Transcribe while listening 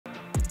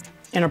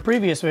In a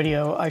previous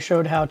video, I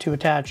showed how to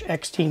attach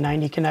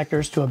XT90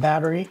 connectors to a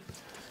battery,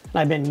 and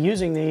I've been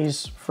using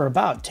these for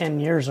about 10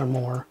 years or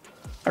more.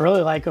 I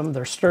really like them.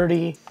 They're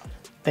sturdy,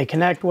 they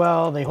connect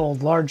well, they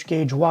hold large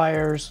gauge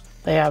wires,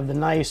 they have the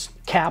nice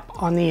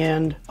cap on the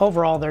end.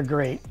 Overall, they're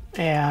great,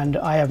 and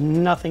I have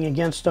nothing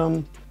against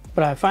them,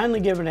 but I finally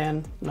given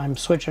in, and I'm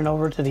switching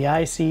over to the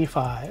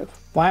IC5.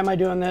 Why am I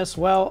doing this?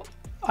 Well,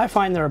 I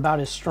find they're about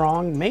as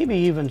strong, maybe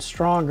even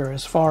stronger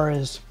as far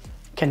as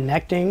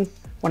connecting.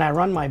 When I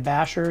run my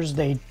bashers,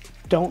 they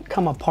don't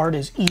come apart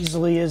as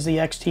easily as the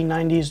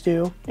XT90s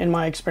do, in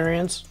my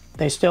experience.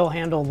 They still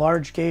handle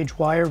large gauge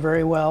wire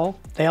very well.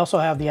 They also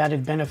have the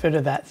added benefit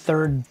of that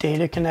third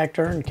data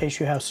connector in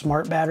case you have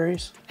smart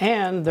batteries.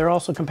 And they're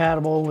also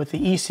compatible with the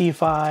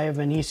IC5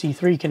 and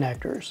IC3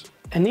 connectors.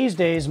 And these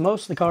days,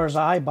 most of the cars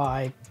I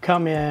buy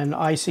come in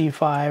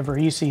IC5 or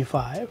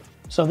IC5.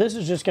 So this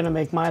is just gonna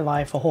make my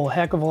life a whole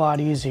heck of a lot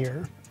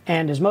easier.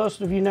 And as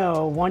most of you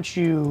know, once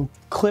you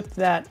clip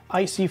that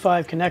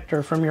IC5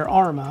 connector from your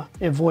ARMA,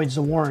 it voids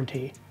the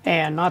warranty.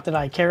 And not that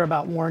I care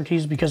about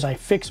warranties because I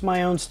fix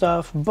my own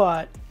stuff,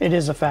 but it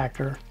is a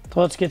factor. So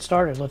let's get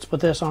started. Let's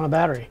put this on a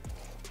battery.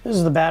 This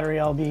is the battery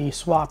I'll be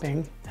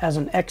swapping. It has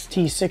an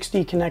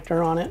XT60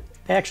 connector on it.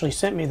 They actually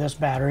sent me this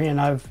battery and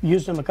I've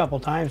used them a couple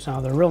times now.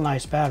 They're real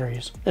nice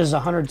batteries. This is a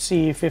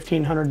 100C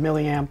 1500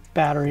 milliamp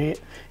battery.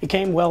 It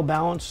came well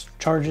balanced,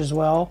 charges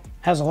well,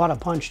 has a lot of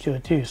punch to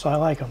it too, so I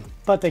like them.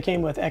 But they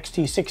came with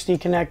XT60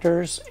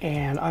 connectors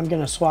and I'm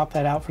gonna swap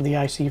that out for the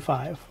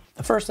IC5.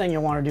 The first thing you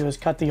want to do is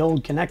cut the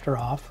old connector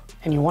off,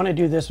 and you want to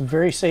do this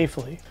very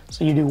safely.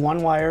 So you do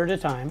one wire at a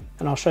time,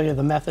 and I'll show you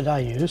the method I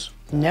use.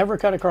 Never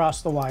cut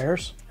across the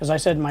wires. As I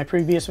said in my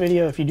previous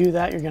video, if you do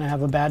that, you're going to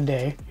have a bad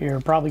day. You're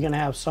probably going to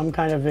have some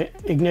kind of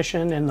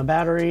ignition in the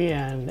battery,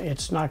 and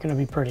it's not going to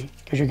be pretty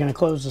because you're going to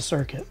close the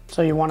circuit.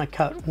 So you want to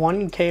cut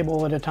one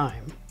cable at a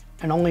time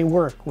and only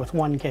work with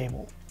one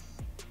cable.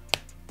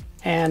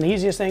 And the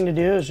easiest thing to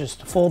do is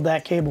just to fold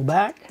that cable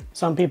back.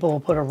 Some people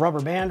will put a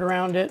rubber band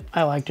around it.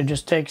 I like to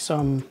just take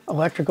some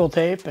electrical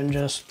tape and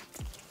just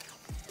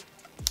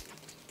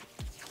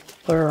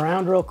put it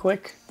around real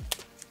quick.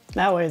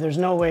 That way there's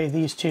no way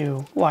these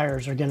two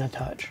wires are gonna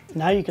touch.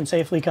 Now you can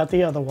safely cut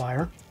the other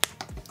wire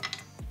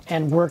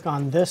and work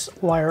on this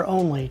wire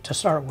only to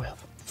start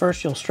with.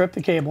 First you'll strip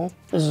the cable.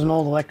 This is an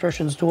old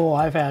electrician's tool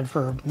I've had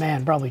for,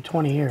 man, probably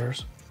 20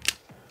 years.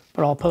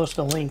 But I'll post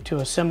a link to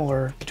a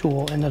similar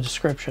tool in the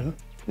description.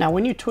 Now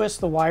when you twist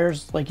the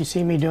wires like you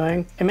see me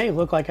doing, it may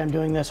look like I'm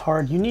doing this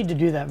hard. You need to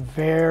do that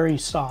very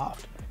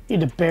soft. You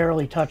need to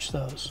barely touch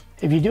those.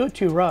 If you do it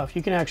too rough,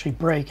 you can actually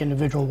break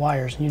individual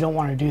wires, and you don't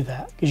want to do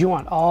that because you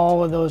want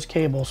all of those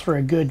cables for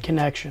a good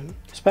connection.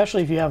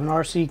 Especially if you have an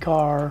RC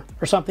car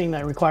or something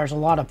that requires a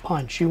lot of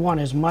punch. You want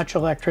as much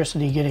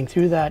electricity getting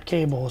through that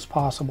cable as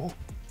possible.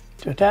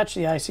 To attach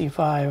the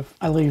IC5,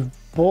 I leave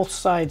both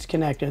sides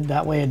connected.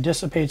 That way it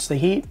dissipates the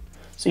heat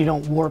so you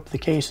don't warp the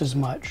case as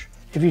much.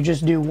 If you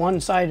just do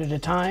one side at a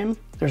time,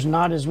 there's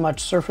not as much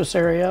surface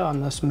area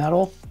on this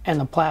metal and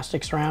the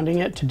plastic surrounding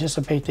it to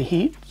dissipate the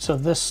heat, so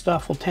this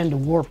stuff will tend to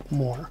warp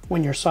more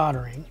when you're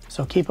soldering.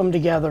 So keep them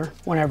together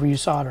whenever you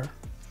solder.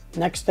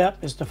 Next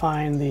step is to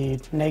find the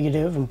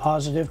negative and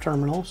positive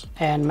terminals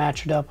and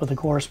match it up with the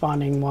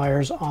corresponding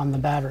wires on the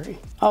battery.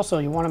 Also,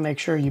 you want to make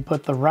sure you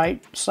put the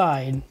right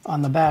side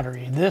on the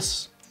battery.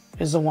 This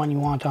is the one you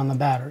want on the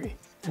battery.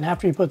 And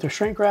after you put the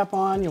shrink wrap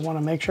on, you want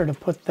to make sure to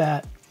put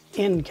that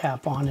end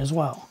cap on as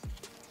well.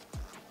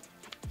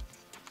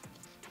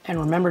 And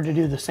remember to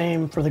do the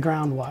same for the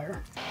ground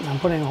wire. And I'm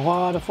putting a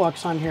lot of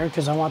flux on here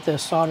because I want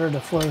this solder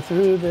to flow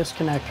through this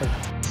connector.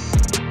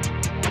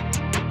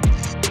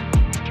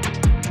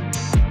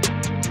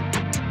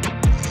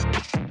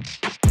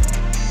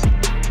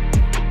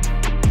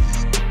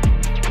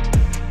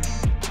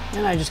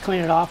 And I just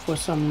clean it off with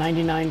some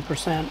 99%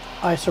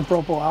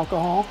 isopropyl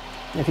alcohol.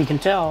 And if you can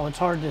tell, it's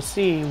hard to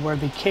see where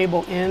the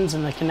cable ends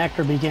and the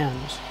connector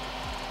begins.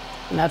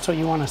 And that's what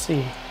you want to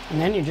see. And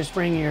then you just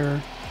bring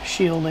your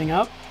shielding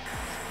up.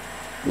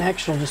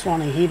 Next, you'll just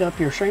want to heat up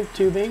your shrink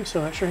tubing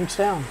so it shrinks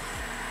down.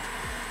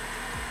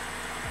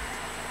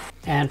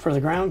 And for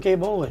the ground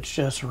cable, it's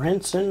just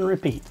rinse and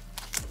repeat.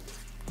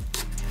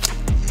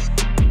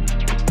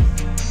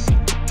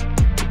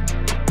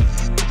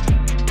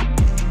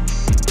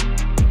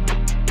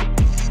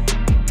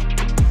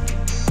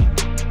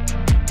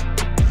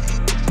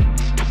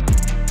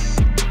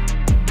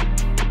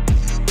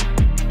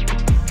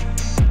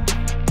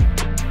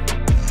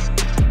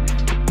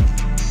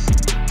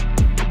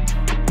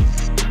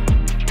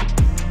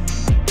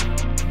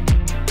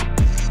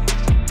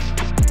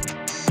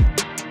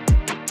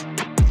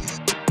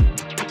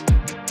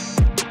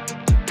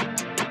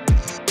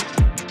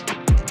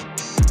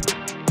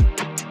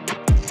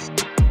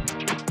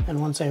 And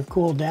once they've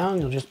cooled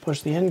down, you'll just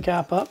push the end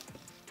cap up.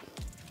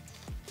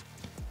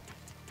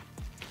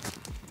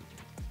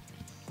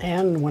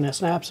 And when it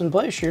snaps in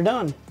place, you're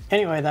done.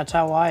 Anyway, that's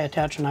how I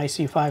attach an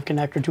IC5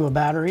 connector to a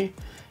battery.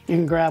 You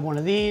can grab one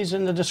of these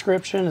in the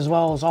description as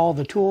well as all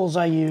the tools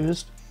I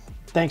used.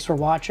 Thanks for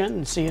watching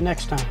and see you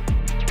next time.